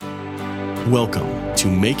Welcome to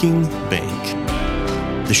Making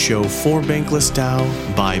Bank, the show for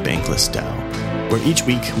BanklessDAO by BanklessDAO, where each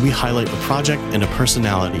week we highlight a project and a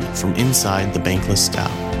personality from inside the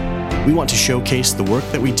BanklessDAO. We want to showcase the work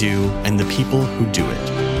that we do and the people who do it.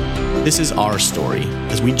 This is our story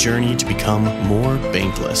as we journey to become more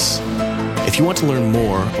bankless. If you want to learn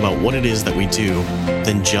more about what it is that we do,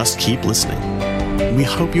 then just keep listening. We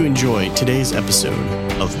hope you enjoy today's episode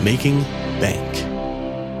of Making Bank.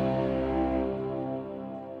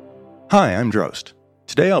 Hi, I'm Drost.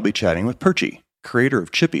 Today I'll be chatting with Perchy, creator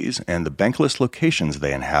of Chippies and the bankless locations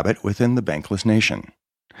they inhabit within the Bankless Nation.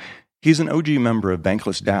 He's an OG member of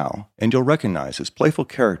BanklessDAO, and you'll recognize his playful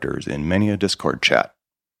characters in many a Discord chat.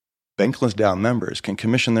 BanklessDAO members can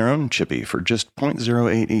commission their own Chippy for just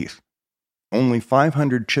 0.08 ETH. Only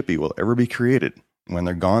 500 Chippy will ever be created. When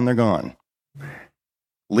they're gone, they're gone.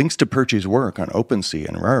 Links to Perchy's work on OpenSea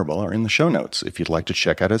and Rarible are in the show notes if you'd like to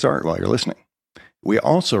check out his art while you're listening. We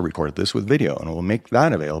also recorded this with video, and we'll make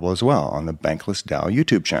that available as well on the BanklessDAO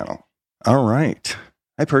YouTube channel. All right.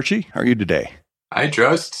 Hi, Perchy. How are you today? Hi,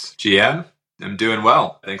 Drost. GM. I'm doing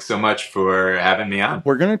well. Thanks so much for having me on.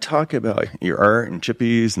 We're going to talk about your art and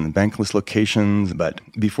Chippies and the bankless locations, but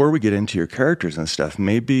before we get into your characters and stuff,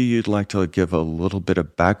 maybe you'd like to give a little bit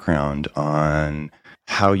of background on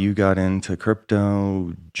how you got into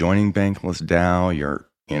crypto, joining BanklessDAO, your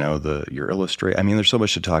illustrate. I mean, there's so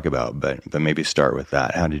much to talk about, but maybe start with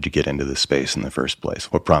that. How did you get into this space in the first place?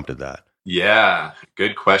 What prompted that? Yeah,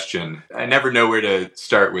 good question. I never know where to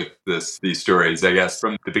start with these stories. I guess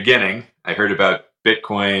from the beginning, I heard about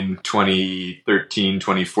Bitcoin 2013,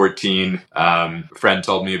 2014. A friend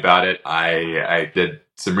told me about it. I did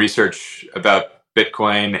some research about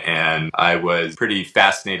Bitcoin, and I was pretty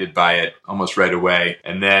fascinated by it almost right away.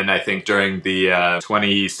 And then I think during the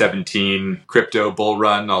 2017 crypto bull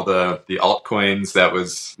run, all the altcoins, that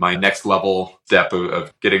was my next level step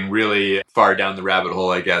of getting really far down the rabbit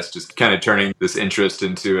hole, I guess, just kind of turning this interest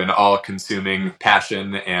into an all-consuming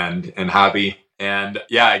passion and hobby. And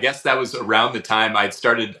yeah, I guess that was around the time I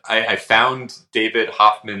found David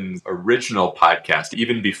Hoffman's original podcast.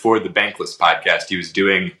 Even before the Bankless podcast, he was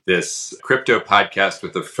doing this crypto podcast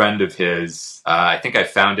with a friend of his. I think I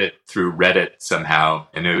found it through Reddit somehow.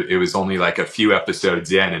 And it was only like a few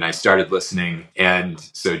episodes in, and I started listening. And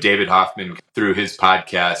so David Hoffman, through his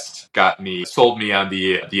podcast, sold me on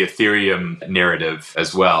the Ethereum narrative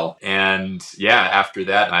as well. And yeah, after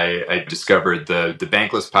that, I discovered the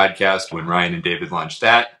Bankless podcast when Ryan and David launched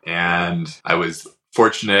that. And I was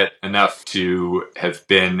fortunate enough to have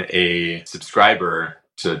been a subscriber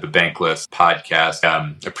to the Bankless podcast,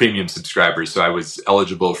 a premium subscriber. So I was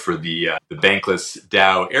eligible for the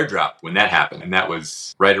BanklessDAO airdrop when that happened. And that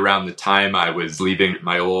was right around the time I was leaving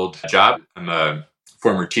my old job. I'm a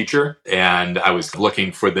former teacher, and I was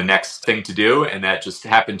looking for the next thing to do. And that just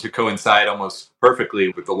happened to coincide almost perfectly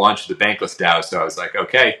with the launch of the BanklessDAO. So I was like,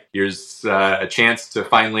 okay, here's a chance to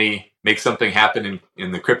finally make something happen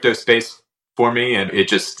in the crypto space for me. And it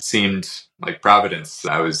just seemed like Providence.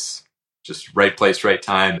 I was just right place, right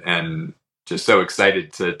time, and just so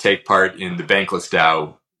excited to take part in the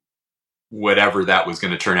BanklessDAO, whatever that was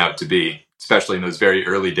going to turn out to be, especially in those very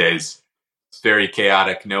early days. It's very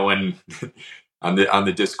chaotic. No one on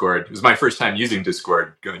the Discord. It was my first time using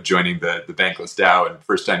Discord, joining the BanklessDAO, and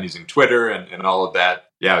first time using Twitter and all of that.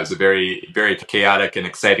 Yeah, it was a very, very chaotic and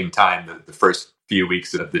exciting time, the first few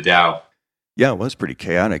weeks of the DAO. Yeah, it was pretty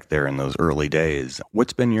chaotic there in those early days.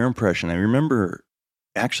 What's been your impression? I remember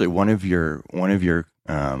actually one of your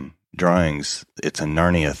drawings, it's a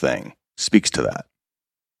Narnia thing, speaks to that.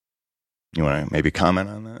 You want to maybe comment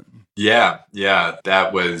on that? Yeah,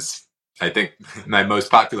 that was, I think, my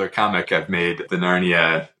most popular comic I've made, the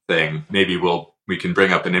Narnia thing. Maybe we can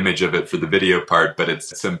bring up an image of it for the video part, but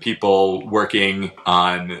it's some people working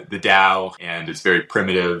on the DAO, and it's very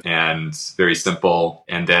primitive and very simple.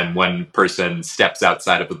 And then one person steps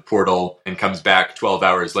outside of the portal and comes back 12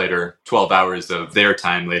 hours later, 12 hours of their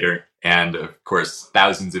time later. And of course,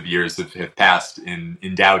 thousands of years have passed in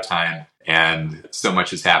DAO time, and so much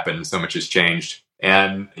has happened, so much has changed.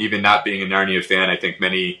 And even not being a Narnia fan, I think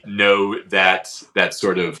many know that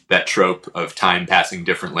trope of time passing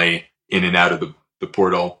differently in and out of the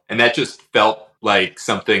portal. And that just felt like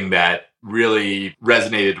something that really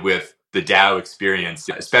resonated with the DAO experience,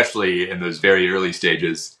 especially in those very early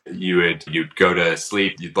stages. You'd go to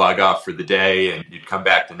sleep, you'd log off for the day, and you'd come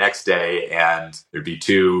back the next day, and there'd be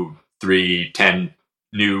 2, 3, 10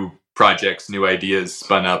 new projects, new ideas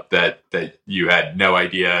spun up that you had no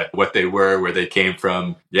idea what they were, where they came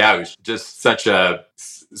from. Yeah, it was just such a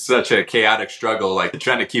chaotic struggle, like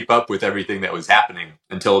trying to keep up with everything that was happening,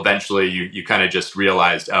 until eventually you kind of just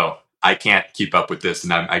realized, oh, I can't keep up with this,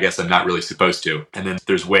 and I guess I'm not really supposed to. And then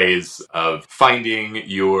there's ways of finding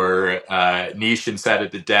your niche inside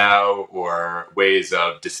of the DAO, or ways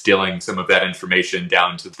of distilling some of that information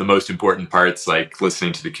down to the most important parts, like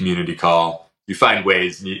listening to the community call. You find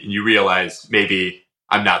ways, and you realize maybe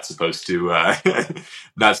I'm not supposed to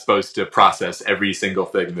not supposed to process every single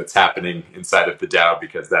thing that's happening inside of the DAO,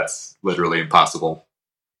 because that's literally impossible.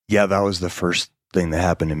 Yeah, that was the first thing that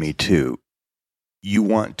happened to me too. You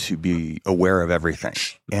want to be aware of everything.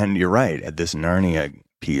 And you're right, this Narnia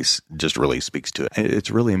piece just really speaks to it.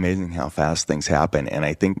 It's really amazing how fast things happen. And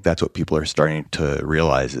I think that's what people are starting to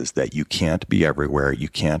realize, is that you can't be everywhere. You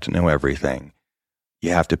can't know everything.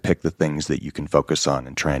 You have to pick the things that you can focus on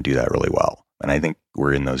and try and do that really well. And I think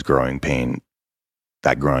we're in that growing pain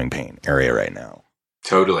area right now.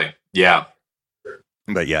 Totally. Yeah.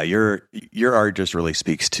 But yeah, your art just really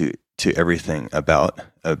speaks to everything about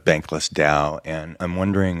a BanklessDAO. And I'm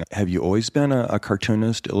wondering, have you always been a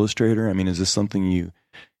cartoonist, illustrator? I mean, is this something you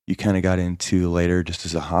kind of got into later just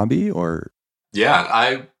as a hobby, or? Yeah,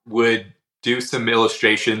 I would do some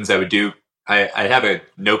illustrations. I have a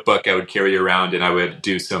notebook I would carry around, and I would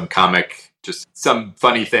do some comic, just some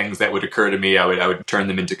funny things that would occur to me. I would turn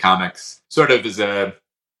them into comics, sort of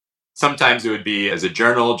sometimes it would be as a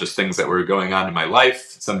journal, just things that were going on in my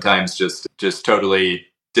life. Sometimes just totally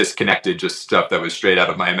disconnected, just stuff that was straight out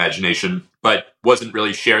of my imagination, but wasn't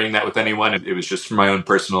really sharing that with anyone. It was just for my own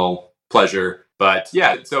personal pleasure. But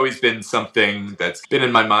yeah, it's always been something that's been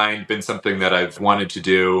in my mind, been something that I've wanted to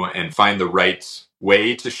do and find the right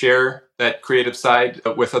way to share that creative side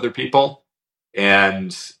with other people.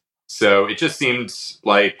 And so it just seemed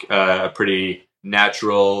like a pretty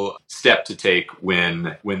natural step to take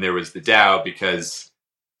when there was the DAO, because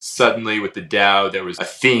suddenly with the DAO, there was a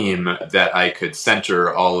theme that I could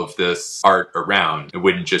center all of this art around. It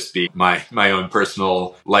wouldn't just be my own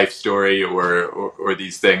personal life story or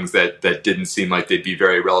these things that didn't seem like they'd be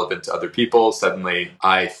very relevant to other people. Suddenly,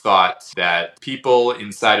 I thought that people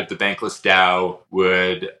inside of the BanklessDAO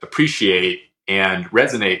would appreciate and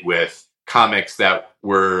resonate with comics that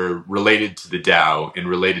were related to the DAO and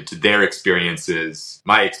related to their experiences,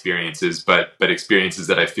 my experiences, but experiences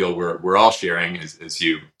that I feel we're all sharing. As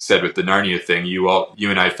you said with the Narnia thing, you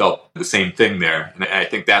and I felt the same thing there. And I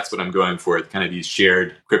think that's what I'm going for, kind of these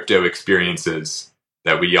shared crypto experiences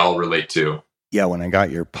that we all relate to. Yeah, when I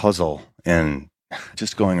got your puzzle and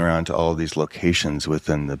just going around to all of these locations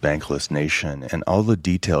within the Bankless Nation and all the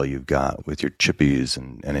detail you've got with your chippies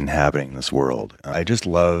and inhabiting this world. I just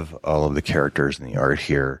love all of the characters and the art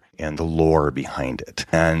here and the lore behind it.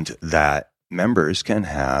 And that members can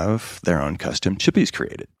have their own custom chippies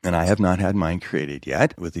created. And I have not had mine created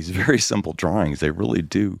yet. With these very simple drawings, they really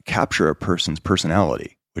do capture a person's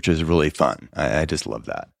personality, which is really fun. I just love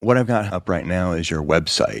that. What I've got up right now is your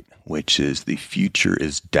website, which is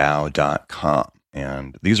thefutureisdao.com.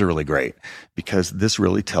 And these are really great because this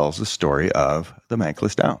really tells the story of the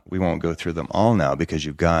BanklessDAO. We won't go through them all now because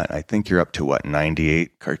I think you're up to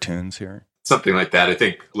 98 cartoons here? Something like that. I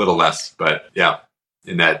think a little less, but yeah,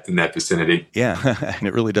 in that vicinity. Yeah, and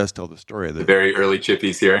it really does tell the story of the very early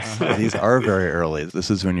chippies here. These are very early.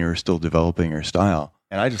 This is when you were still developing your style.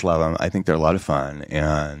 And I just love them. I think they're a lot of fun.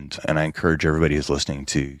 And I encourage everybody who's listening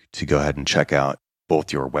to go ahead and check out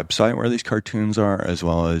both your website where these cartoons are, as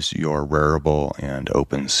well as your Rarible and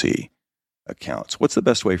OpenSea accounts. What's the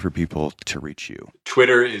best way for people to reach you?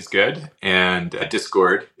 Twitter is good, and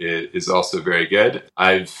Discord is also very good.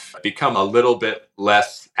 I've become a little bit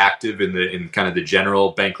less active in kind of the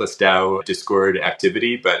general BanklessDAO Discord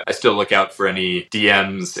activity, but I still look out for any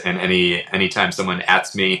DMs and anytime someone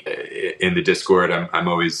 @s me in the Discord, I'm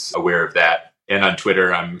always aware of that. And on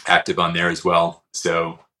Twitter, I'm active on there as well.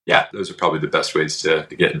 So yeah, those are probably the best ways to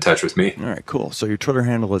get in touch with me. All right, cool. So your Twitter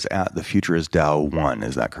handle is @thefutureisDAO1,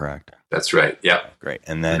 is that correct? That's right, yeah. Great.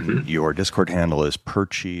 And then your Discord handle is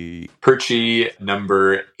Perchy? Perchy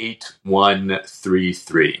number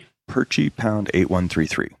 8133. Perchy pound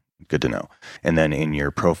 8133. Good to know. And then in your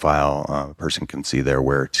profile, a person can see there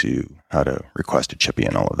how to request a chippy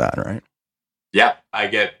and all of that, right? Yeah, I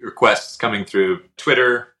get requests coming through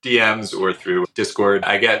Twitter, DMs, or through Discord.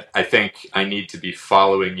 I think I need to be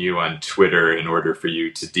following you on Twitter in order for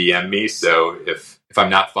you to DM me. So if I'm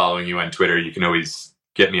not following you on Twitter, you can always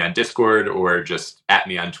get me on Discord or just @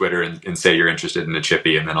 me on Twitter and say you're interested in a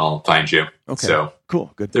chippy, and then I'll find you. Okay, so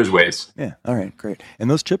cool, good. There's ways. Yeah, all right, great.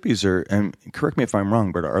 And those chippies are, and correct me if I'm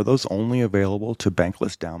wrong, but are those only available to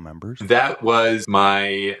BanklessDAO members? That was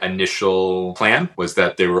my initial plan, was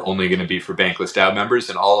that they were only going to be for BanklessDAO members,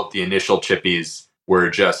 and all of the initial chippies were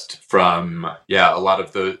just from, a lot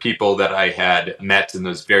of the people that I had met in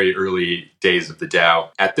those very early days of the DAO.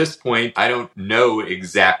 At this point, I don't know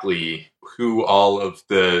exactly who all of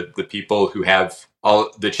the people who have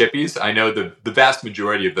all the chippies. I know the vast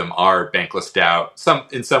majority of them are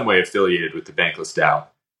BanklessDAO, in some way affiliated with the BanklessDAO.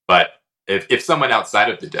 But if someone outside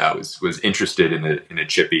of the DAO was interested in a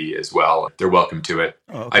chippy as well, they're welcome to it.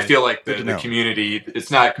 Oh, okay. I feel like the community,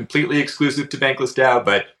 it's not completely exclusive to BanklessDAO,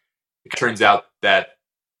 but it turns out that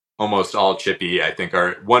almost all chippy, I think,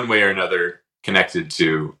 are one way or another connected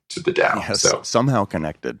to the DAO. Yes, so somehow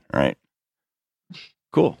connected, right?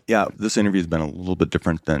 Cool. Yeah, this interview has been a little bit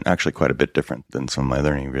different actually quite a bit different than some of my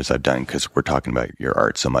other interviews I've done, because we're talking about your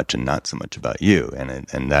art so much and not so much about you.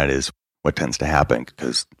 And that is what tends to happen,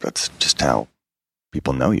 because that's just how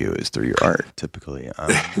people know you, is through your art, typically.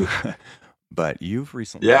 But you've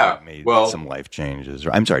recently made some life changes.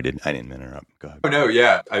 I'm sorry, I didn't interrupt. Go ahead. Oh, no,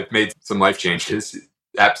 yeah. I've made some life changes.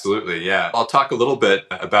 Absolutely, yeah. I'll talk a little bit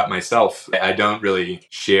about myself. I don't really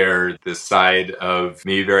share this side of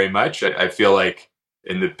me very much. I feel like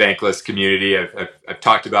in the Bankless community, I've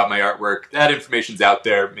talked about my artwork. That information's out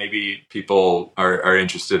there. Maybe people are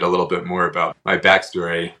interested a little bit more about my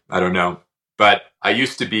backstory. I don't know. But I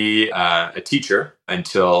used to be a teacher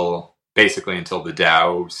until the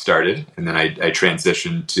DAO started. And then I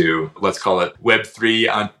transitioned to, let's call it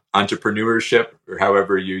Web3 entrepreneurship, or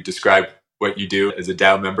however you describe what you do as a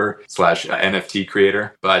DAO member / NFT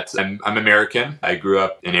creator. But I'm American. I grew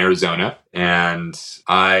up in Arizona, and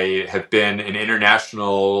I have been an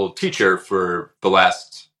international teacher for the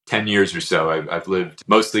last 10 years or so. I've lived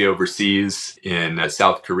mostly overseas in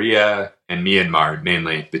South Korea and Myanmar,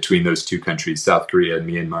 mainly between those two countries, South Korea and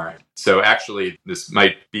Myanmar. So actually, this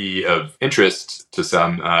might be of interest to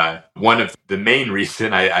some. One of the main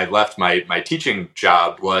reason I left my teaching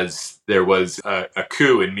job was there was a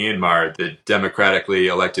coup in Myanmar. The democratically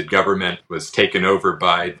elected government was taken over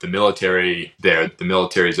by the military there. The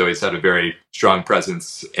military's always had a very strong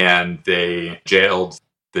presence, and they jailed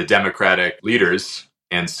the democratic leaders.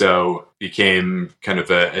 And so became kind of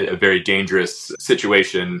a very dangerous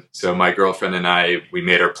situation. So my girlfriend and I, we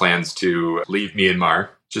made our plans to leave Myanmar.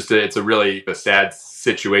 It's a really sad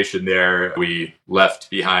situation there. We left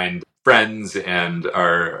behind friends and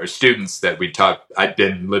our students that we taught. I'd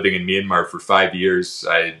been living in Myanmar for 5 years.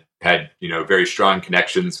 I had, very strong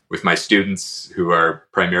connections with my students who are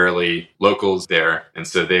primarily locals there. And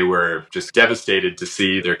so they were just devastated to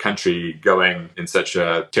see their country going in such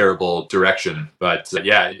a terrible direction. But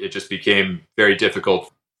it just became very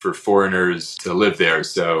difficult for foreigners to live there.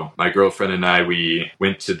 So my girlfriend and I, we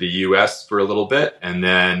went to the US for a little bit. And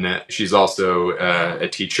then she's also a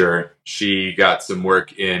teacher. She got some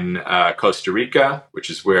work in Costa Rica, which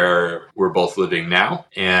is where we're both living now.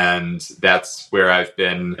 And that's where I've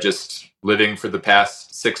been just living for the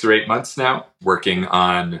past 6 or 8 months now, working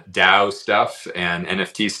on DAO stuff and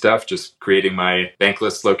NFT stuff, just creating my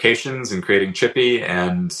Bankless locations and creating Chippy,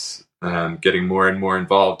 and getting more and more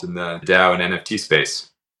involved in the DAO and NFT space.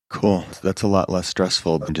 Cool. That's a lot less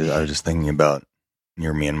stressful. I was just thinking about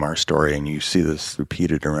your Myanmar story, and you see this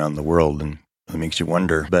repeated around the world, and it makes you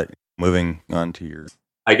wonder. But moving on to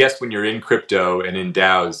I guess when you're in crypto and in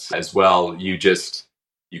DAOs as well, you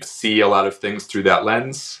see a lot of things through that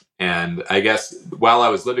lens. And I guess while I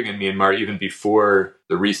was living in Myanmar, even before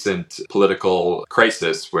the recent political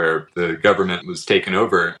crisis where the government was taken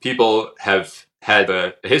over, people have had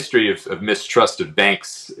a history of mistrust of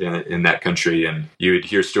banks in that country. And you would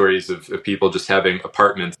hear stories of people just having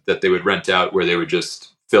apartments that they would rent out where they would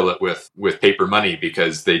just fill it with paper money,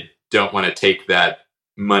 because they don't want to take that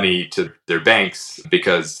money to their banks,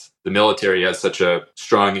 because the military has such a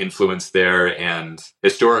strong influence there. And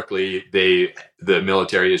historically, the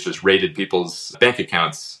military has just raided people's bank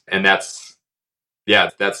accounts. And that's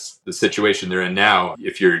the situation they're in now.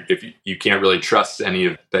 If you can't really trust any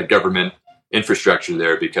of that government infrastructure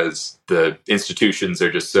there, because the institutions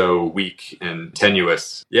are just so weak and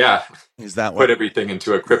tenuous. Yeah. Is that put everything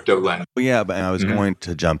into a crypto lens? Well, yeah, but I was going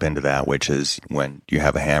to jump into that, which is when you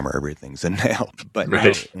have a hammer, everything's a nail. But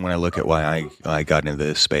right. When I look at why I got into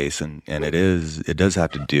this space, and it does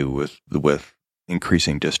have to do with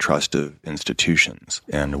increasing distrust of institutions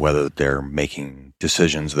and whether they're making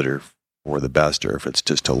decisions that are for the best, or if it's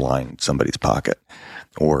just to line somebody's pocket,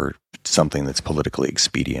 or something that's politically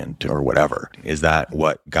expedient or whatever. Is that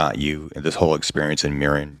what got you this whole experience in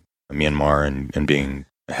Myanmar and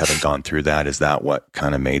having gone through that? Is that what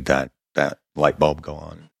kind of made that light bulb go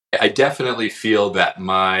on? I definitely feel that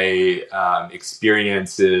my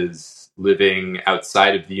experiences living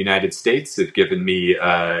outside of the United States have given me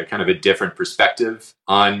kind of a different perspective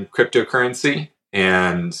on cryptocurrency.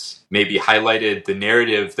 and maybe highlighted the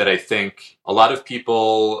narrative that I think a lot of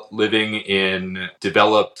people living in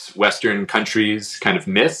developed Western countries kind of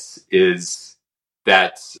miss, is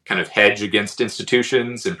that kind of hedge against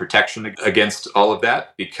institutions and protection against all of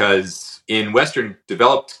that. Because in Western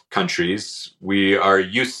developed countries, we are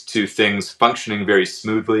used to things functioning very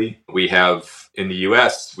smoothly. We have, in the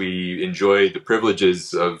US, we enjoy the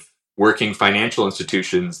privileges of working financial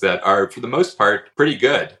institutions that are, for the most part, pretty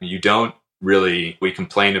good. You don't really, we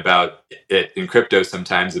complain about it in crypto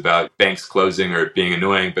sometimes about banks closing or being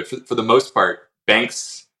annoying, but for the most part,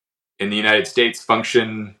 banks in the United States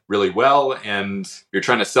function really well. And you're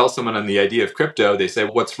trying to sell someone on the idea of crypto, they say,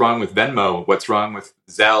 what's wrong with Venmo? What's wrong with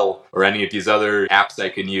Zelle or any of these other apps I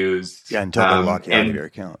can use? Yeah, until they lock you out of your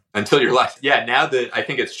account. Until you're locked. Yeah, now that I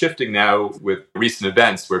think it's shifting now with recent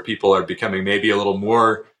events where people are becoming maybe a little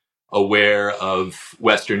more aware of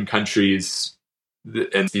Western countries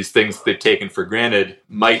and these things they've taken for granted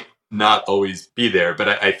might not always be there.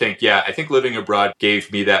 But I think living abroad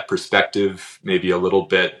gave me that perspective, maybe a little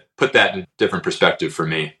bit, put that in a different perspective for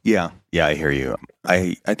me. Yeah, I hear you.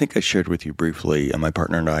 I think I shared with you briefly, my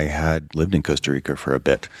partner and I had lived in Costa Rica for a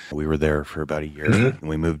bit. We were there for about a year. Mm-hmm.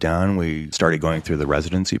 We moved down. We started going through the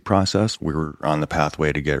residency process. We were on the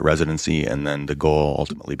pathway to get residency and then the goal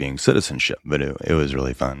ultimately being citizenship. But it was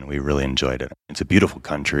really fun. We really enjoyed it. It's a beautiful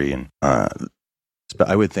country. And but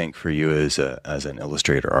I would think for you as an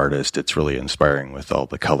illustrator artist, it's really inspiring with all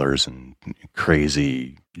the colors and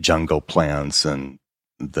crazy jungle plants and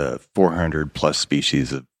the 400 plus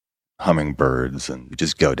species of hummingbirds, and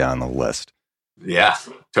just go down the list. Yeah,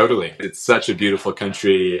 totally. It's such a beautiful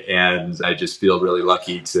country, and I just feel really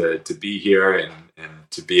lucky to be here and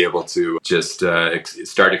to be able to just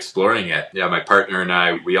start exploring it. Yeah, my partner and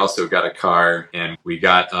I, we also got a car, and we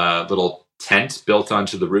got a little tent built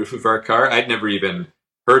onto the roof of our car. I'd never even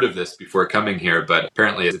heard of this before coming here, but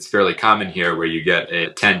apparently it's fairly common here where you get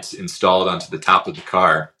a tent installed onto the top of the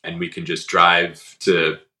car, and we can just drive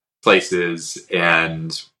to places,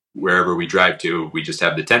 and wherever we drive to, we just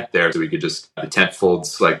have the tent there. So we could the tent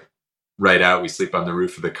folds like right out. We sleep on the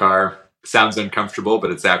roof of the car. Sounds uncomfortable,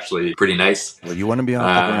 but it's actually pretty nice. Well, you want to be off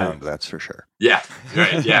the ground, that's for sure. Yeah,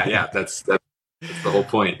 right. Yeah. That's the whole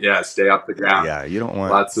point. Yeah, stay off the ground. Yeah, you don't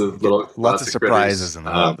want lots of surprises in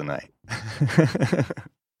the middle of the night.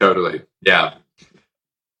 Totally. Yeah.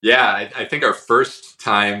 Yeah, I think our first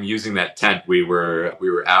time using that tent, we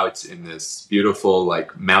were out in this beautiful,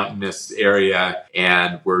 like, mountainous area,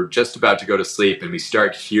 and we're just about to go to sleep, and we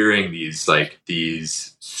start hearing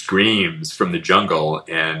these screams from the jungle,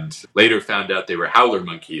 and later found out they were howler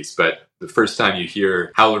monkeys. But the first time you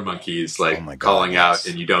hear howler monkeys calling out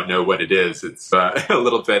and you don't know what it is, it's a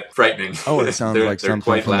little bit frightening. Oh, it sounds like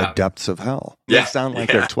something from the depths of hell. Yeah, they sound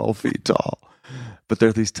like they're 12 feet tall, but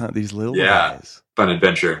they're these little guys. Fun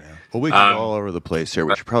adventure. Yeah. Well, we go all over the place here.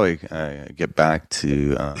 We should probably get back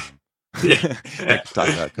to talk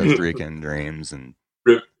about Costa Rican dreams and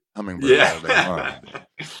hummingbirds all day long.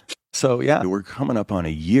 So, yeah, we're coming up on a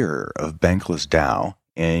year of BanklessDAO,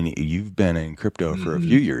 and you've been in crypto for a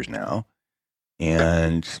few years now,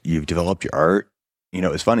 and you've developed your art. You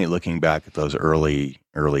know, it's funny looking back at those early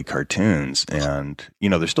cartoons, and,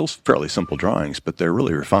 they're still fairly simple drawings, but they're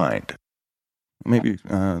really refined. Maybe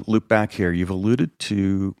loop back here. You've alluded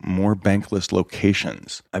to more Bankless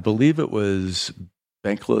locations. I believe it was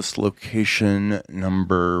Bankless location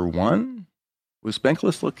number 1. Was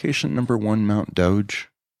Bankless location number 1 Mount Doge?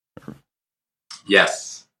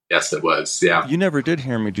 Yes, it was. Yeah. You never did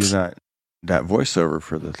hear me do that voiceover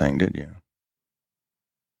for the thing, did you?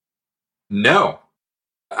 No.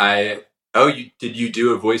 Did you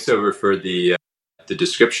do a voiceover for the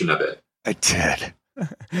description of it? I did.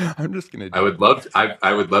 I'm just gonna. I would love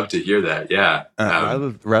to hear that. Yeah.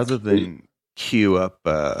 Rather than queue up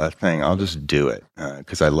a thing, I'll just do it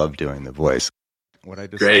because I love doing the voice. What I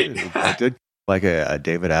decided, I did like a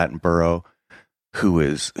David Attenborough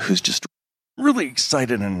who's just really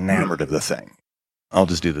excited and enamored of the thing. I'll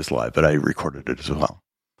just do this live, but I recorded it as well.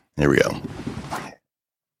 Here we go.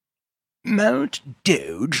 Mount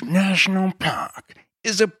Doge National Park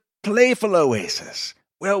is a playful oasis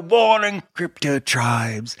where warring crypto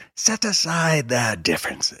tribes set aside their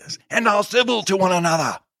differences and are civil to one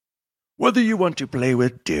another. Whether you want to play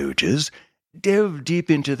with doges, delve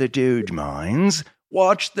deep into the Doge mines,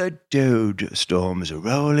 watch the Doge storms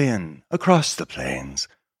roll in across the plains,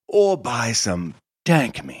 or buy some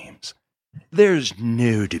dank memes, there's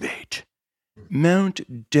no debate.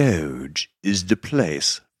 Mount Doge is the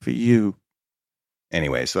place for you.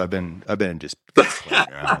 Anyway, so I've been just playing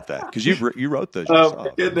around with that because you wrote those yourself. Oh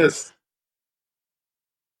my goodness!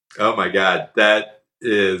 Oh my god, that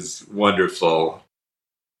is wonderful.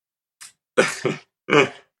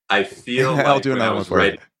 I feel I'll like do when I another one was for you.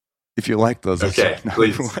 writing. If you like those, let's Okay, do another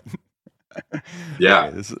please. one. Yeah.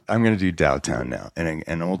 Okay, I'm going to do DAO Town now, and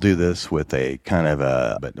we'll do this with a kind of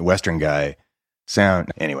but the Western guy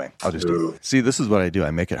sound. Anyway, I'll just do it. See, this is what I do.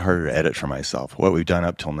 I make it harder to edit for myself. What we've done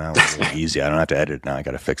up till now is really easy. I don't have to edit now. I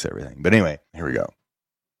got to fix everything. But anyway, here we go.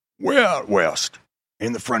 Way out west,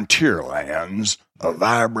 in the frontier lands, a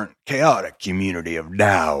vibrant, chaotic community of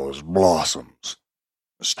DAOs blossoms.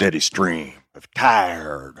 A steady stream of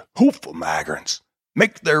tired, hopeful migrants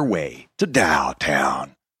make their way to DAO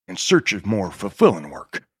Town in search of more fulfilling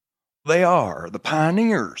work. They are the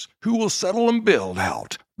pioneers who will settle and build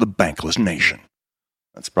out the bankless nation.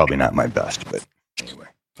 That's probably not my best, but anyway,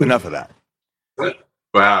 enough of that.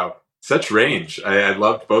 Wow, such range. I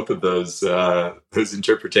loved both of those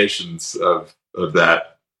interpretations of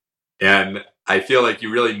that. And I feel like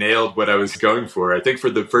you really nailed what I was going for. I think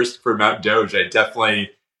for Mount Doge,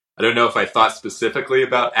 I don't know if I thought specifically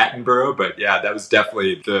about Attenborough, but yeah, that was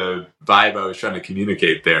definitely the vibe I was trying to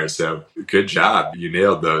communicate there. So good job. You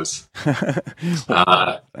nailed those. Thanks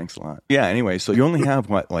a lot. Yeah, anyway, so you only have,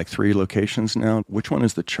 like 3 locations now? Which one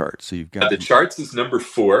is the chart? So you've got... The charts is number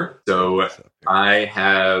 4. So I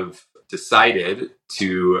have decided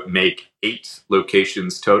to make 8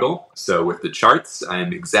 locations total. So with the charts,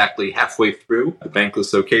 I'm exactly halfway through the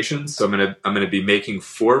bankless locations. So I'm gonna be making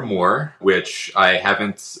 4 more, which I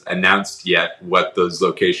haven't announced yet what those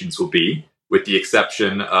locations will be, with the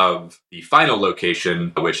exception of the final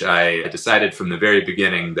location, which I decided from the very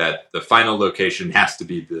beginning that the final location has to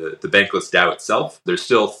be the Bankless DAO itself. There's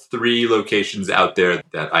still 3 locations out there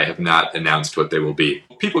that I have not announced what they will be.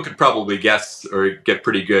 People could probably guess or get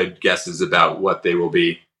pretty good guesses about what they will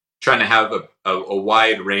be. Trying to have a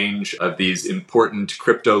wide range of these important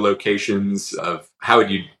crypto locations. Of how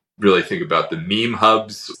would you really think about the meme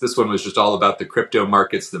hubs? This one was just all about the crypto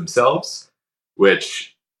markets themselves,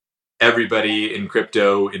 which everybody in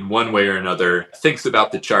crypto, in one way or another, thinks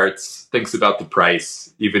about the charts, thinks about the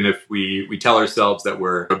price. Even if we tell ourselves that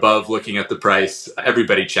we're above looking at the price,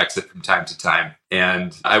 everybody checks it from time to time.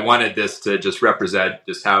 And I wanted this to just represent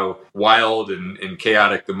just how wild and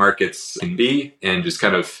chaotic the markets can be, and just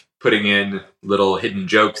kind of putting in little hidden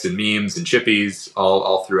jokes and memes and chippies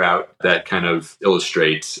all throughout that kind of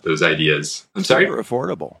illustrate those ideas. I'm sorry? Super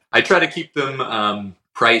affordable. I try to keep them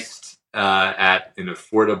priced at an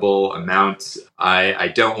affordable amount. I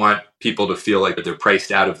don't want people to feel like they're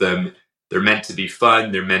priced out of them. They're meant to be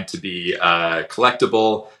fun. They're meant to be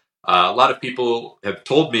collectible. A lot of people have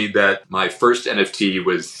told me that my first NFT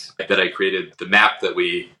was that I created. The map that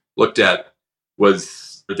we looked at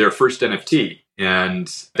was their first NFT.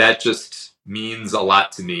 And that just means a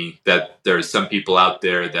lot to me, that there's some people out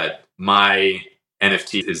there that my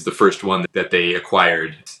NFT is the first one that they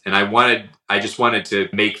acquired. And I just wanted to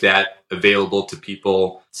make that available to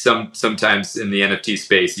people. Sometimes in the NFT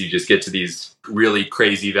space, you just get to these really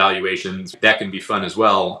crazy valuations. That can be fun as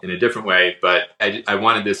well in a different way. But I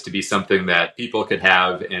wanted this to be something that people could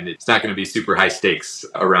have, and it's not going to be super high stakes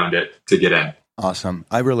around it to get in. Awesome.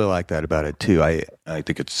 I really like that about it too. I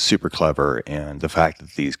think it's super clever, and the fact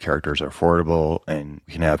that these characters are affordable and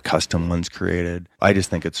you can have custom ones created. I just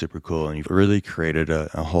think it's super cool, and you've really created a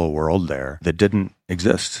whole world there that didn't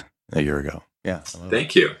exist a year ago. Yeah.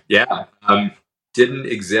 Thank you. Yeah. Didn't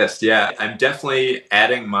exist. Yeah. I'm definitely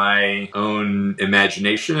adding my own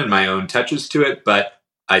imagination and my own touches to it, but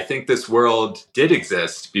I think this world did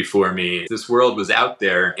exist before me. This world was out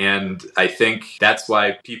there, and I think that's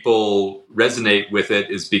why people resonate with it,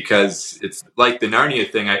 is because it's like the Narnia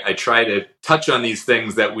thing. I try to touch on these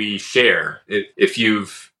things that we share. If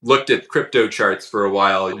you've looked at crypto charts for a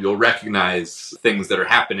while, you'll recognize things that are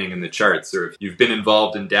happening in the charts. Or if you've been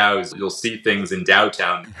involved in DAOs, you'll see things in DAO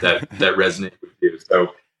Town that resonate with you.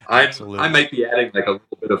 So I might be adding like a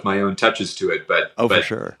little bit of my own touches to it, but for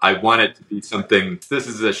sure. I want it to be something. This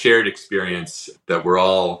is a shared experience that we're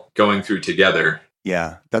all going through together.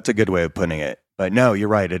 Yeah, that's a good way of putting it. But no, you're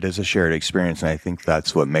right. It is a shared experience, and I think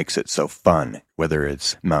that's what makes it so fun, whether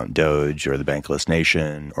it's Mount Doge or the Bankless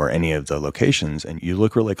Nation or any of the locations. And you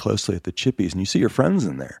look really closely at the chippies and you see your friends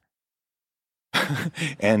in there.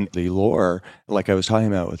 And the lore, like I was talking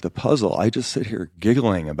about with the puzzle, I just sit here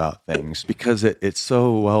giggling about things because it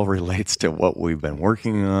so well relates to what we've been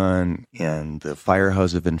working on, and the fire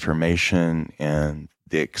hose of information and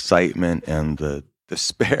the excitement and the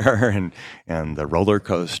despair and the roller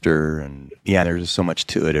coaster. And yeah, there's just so much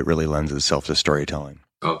to it. It really lends itself to storytelling.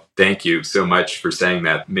 Oh, thank you so much for saying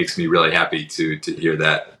that. It makes me really happy to hear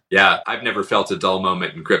that. Yeah, I've never felt a dull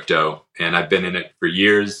moment in crypto, and I've been in it for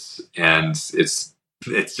years, and it's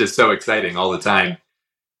just so exciting all the time.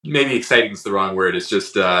 maybe exciting is the wrong word. It's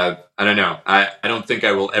just, I don't know. I don't think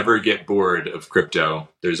I will ever get bored of crypto.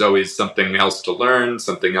 There's always something else to learn,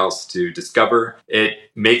 something else to discover. It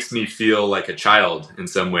makes me feel like a child in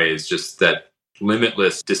some ways, just that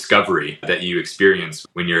limitless discovery that you experience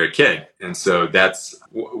when you're a kid. And so that's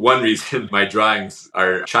one reason my drawings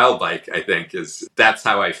are childlike, I think, is that's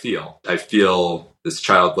how I feel. I feel this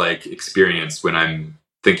childlike experience when I'm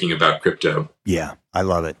thinking about crypto. Yeah, I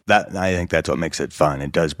love it. I think that's what makes it fun.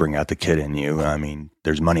 It does bring out the kid in you. I mean,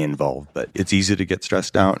 there's money involved, but it's easy to get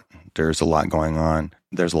stressed out. There's a lot going on.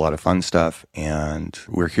 There's a lot of fun stuff, and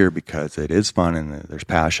we're here because it is fun and there's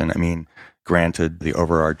passion. I mean, granted, the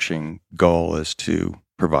overarching goal is to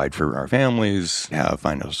provide for our families, have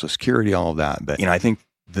financial security, all of that. But, I think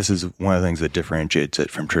this is one of the things that differentiates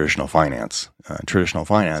it from traditional finance. Traditional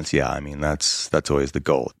finance, yeah, I mean, that's always the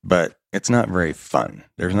goal. But it's not very fun.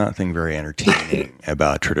 There's nothing very entertaining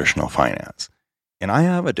about traditional finance. And I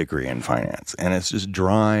have a degree in finance, and it's just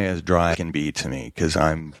dry as dry can be to me because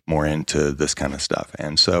I'm more into this kind of stuff.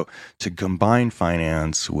 And so to combine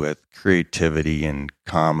finance with creativity and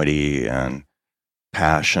comedy and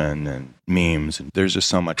passion and memes, and there's just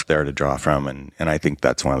so much there to draw from. And I think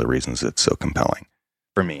that's one of the reasons it's so compelling.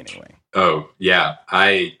 For me, anyway. Oh, yeah.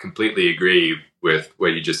 I completely agree with what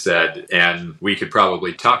you just said. And we could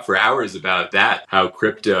probably talk for hours about that, how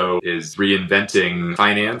crypto is reinventing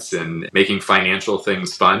finance and making financial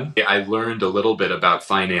things fun. I learned a little bit about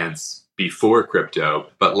finance before crypto,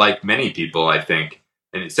 but like many people, I think,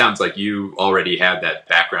 and it sounds like you already had that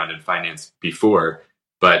background in finance before,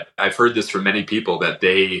 but I've heard this from many people that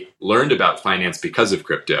they learned about finance because of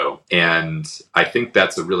crypto. And I think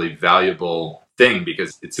that's a really valuable thing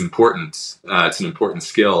because it's important. It's an important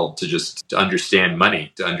skill to understand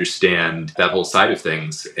money, to understand that whole side of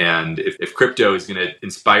things. And if crypto is going to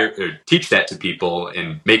inspire or teach that to people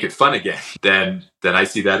and make it fun again, then I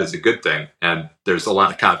see that as a good thing. And there's a lot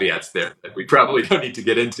of caveats there that we probably don't need to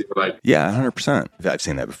get into. But yeah, 100%. I've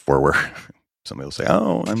seen that before where somebody will say,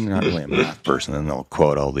 "Oh, I'm not really a math person," and they'll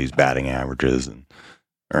quote all these batting averages and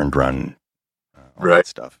earned run, all that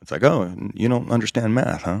stuff. It's like, "Oh, you don't understand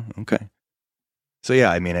math, huh? Okay." So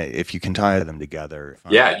yeah, I mean, if you can tie them together.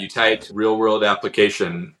 Yeah, you tie it to real world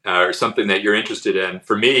application or something that you're interested in.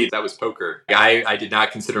 For me, that was poker. I did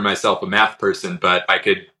not consider myself a math person, but I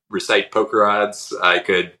could recite poker odds. I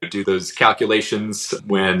could do those calculations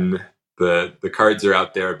when the cards are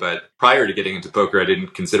out there. But prior to getting into poker, I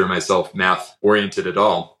didn't consider myself math oriented at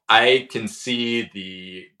all. I can see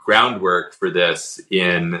the groundwork for this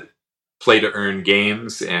in play to earn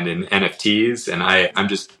games and in NFTs. And I'm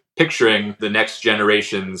just picturing the next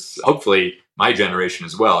generations, hopefully my generation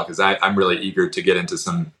as well, because I'm really eager to get into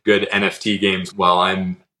some good NFT games while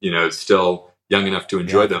I'm, still young enough to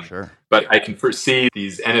enjoy them. Sure. But I can foresee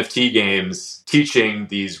these NFT games teaching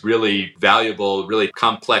these really valuable, really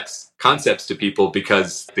complex concepts to people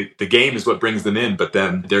because the game is what brings them in, but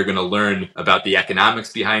then they're going to learn about the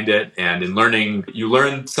economics behind it. And in learning, you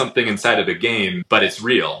learn something inside of a game, but it's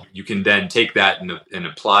real. You can then take that and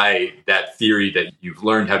apply that theory that you've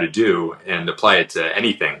learned how to do and apply it to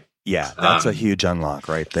anything. Yeah, that's a huge unlock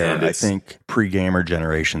right there. And I think pre-gamer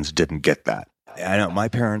generations didn't get that. I know my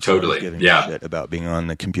parents were always giving me shit about being on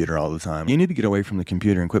the computer all the time. You need to get away from the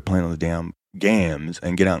computer and quit playing all the damn games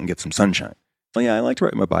and get out and get some sunshine. Well, yeah, I like to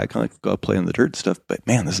ride my bike. I like to go play in the dirt stuff, but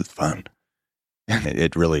man, this is fun. And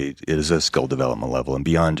it really is a skill development level. And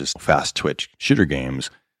beyond just fast twitch shooter games,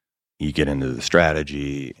 you get into the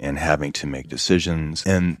strategy and having to make decisions.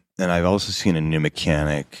 And I've also seen a new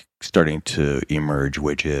mechanic starting to emerge,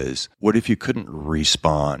 which is, what if you couldn't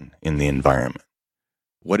respawn in the environment?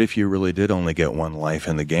 What if you really did only get one life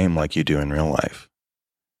in the game like you do in real life?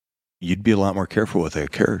 You'd be a lot more careful with a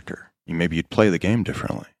character. Maybe you'd play the game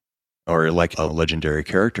differently. Or like a legendary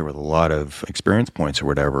character with a lot of experience points or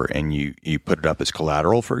whatever, and you put it up as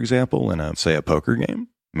collateral, for example, in say a poker game.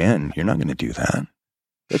 Man, you're not going to do that.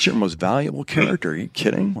 That's your most valuable character. Are you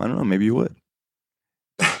kidding? I don't know. Maybe you would.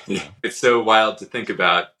 It's so wild to think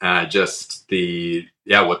about just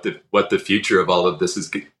what the future of all of this is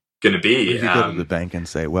going to be. If you go to the bank and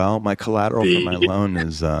say, well, my collateral for my loan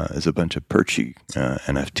is a bunch of Perchy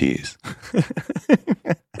NFTs.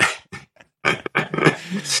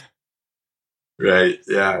 Right.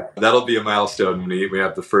 Yeah. That'll be a milestone when we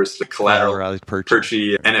have the first collateralized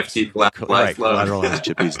Perchy NFT collateralized loan. Collateralized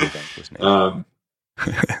chippies in the Bankless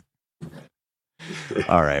name.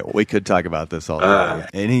 All right. We could talk about this all day.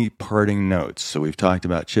 Any parting notes? So we've talked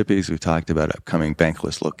about chippies. We've talked about upcoming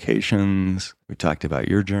Bankless locations. We talked about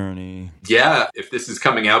your journey. Yeah. If this is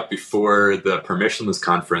coming out before the Permissionless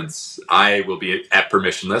conference, I will be at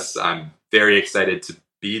Permissionless. I'm very excited to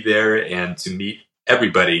be there and to meet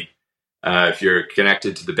everybody, if you're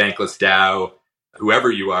connected to the BanklessDAO,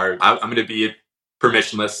 whoever you are, I'm going to be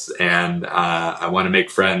permissionless, and I want to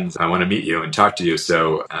make friends. I want to meet you and talk to you.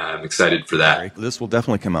 So I'm excited for that. This will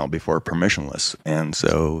definitely come out before permissionless. And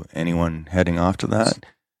so anyone heading off to that,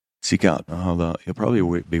 seek out. Although you'll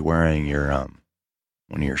probably be wearing your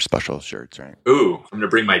one of your special shirts, right? Ooh, I'm going to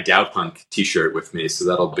bring my DAO Punk t-shirt with me. So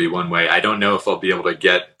that'll be one way. I don't know if I'll be able to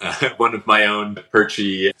get one of my own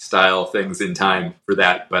Perchy style things in time for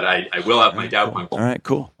that, but I will have my DAO Punk. All right,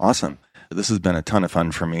 cool. Awesome. This has been a ton of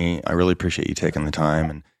fun for me. I really appreciate you taking the time.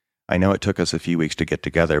 And I know it took us a few weeks to get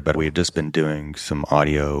together, but we had just been doing some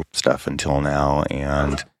audio stuff until now.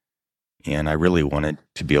 And I really wanted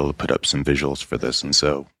to be able to put up some visuals for this. And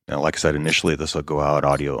so, like I said, initially this will go out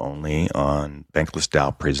audio only on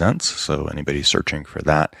BanklessDAO Presents. So anybody searching for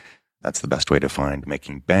that, that's the best way to find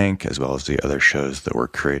Making Bank, as well as the other shows that we're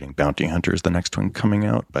creating. Bounty Hunters, the next one coming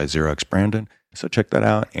out by 0x Brandon. So check that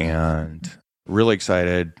out. And really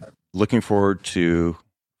excited. Looking forward to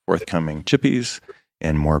forthcoming chippies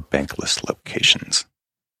and more Bankless locations.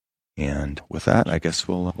 And with that, I guess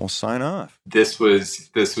we'll sign off. This was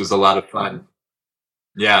a lot of fun.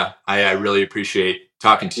 Yeah, I really appreciate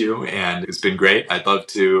talking to you, and it's been great. I'd love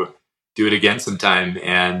to do it again sometime,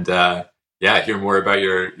 and hear more about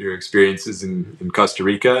your experiences in Costa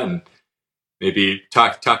Rica, and maybe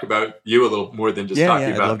talk about you a little more than just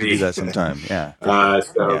talking about me. I'd love to do that sometime. Yeah.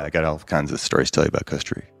 I got all kinds of stories to tell you about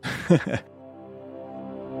Costa Rica.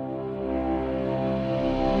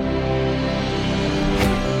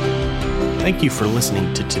 Thank you for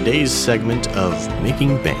listening to today's segment of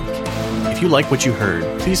Making Bank. If you like what you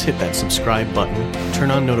heard, please hit that subscribe button, turn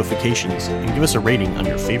on notifications, and give us a rating on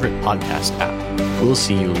your favorite podcast app. We'll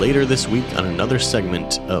see you later this week on another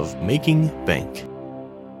segment of Making Bank.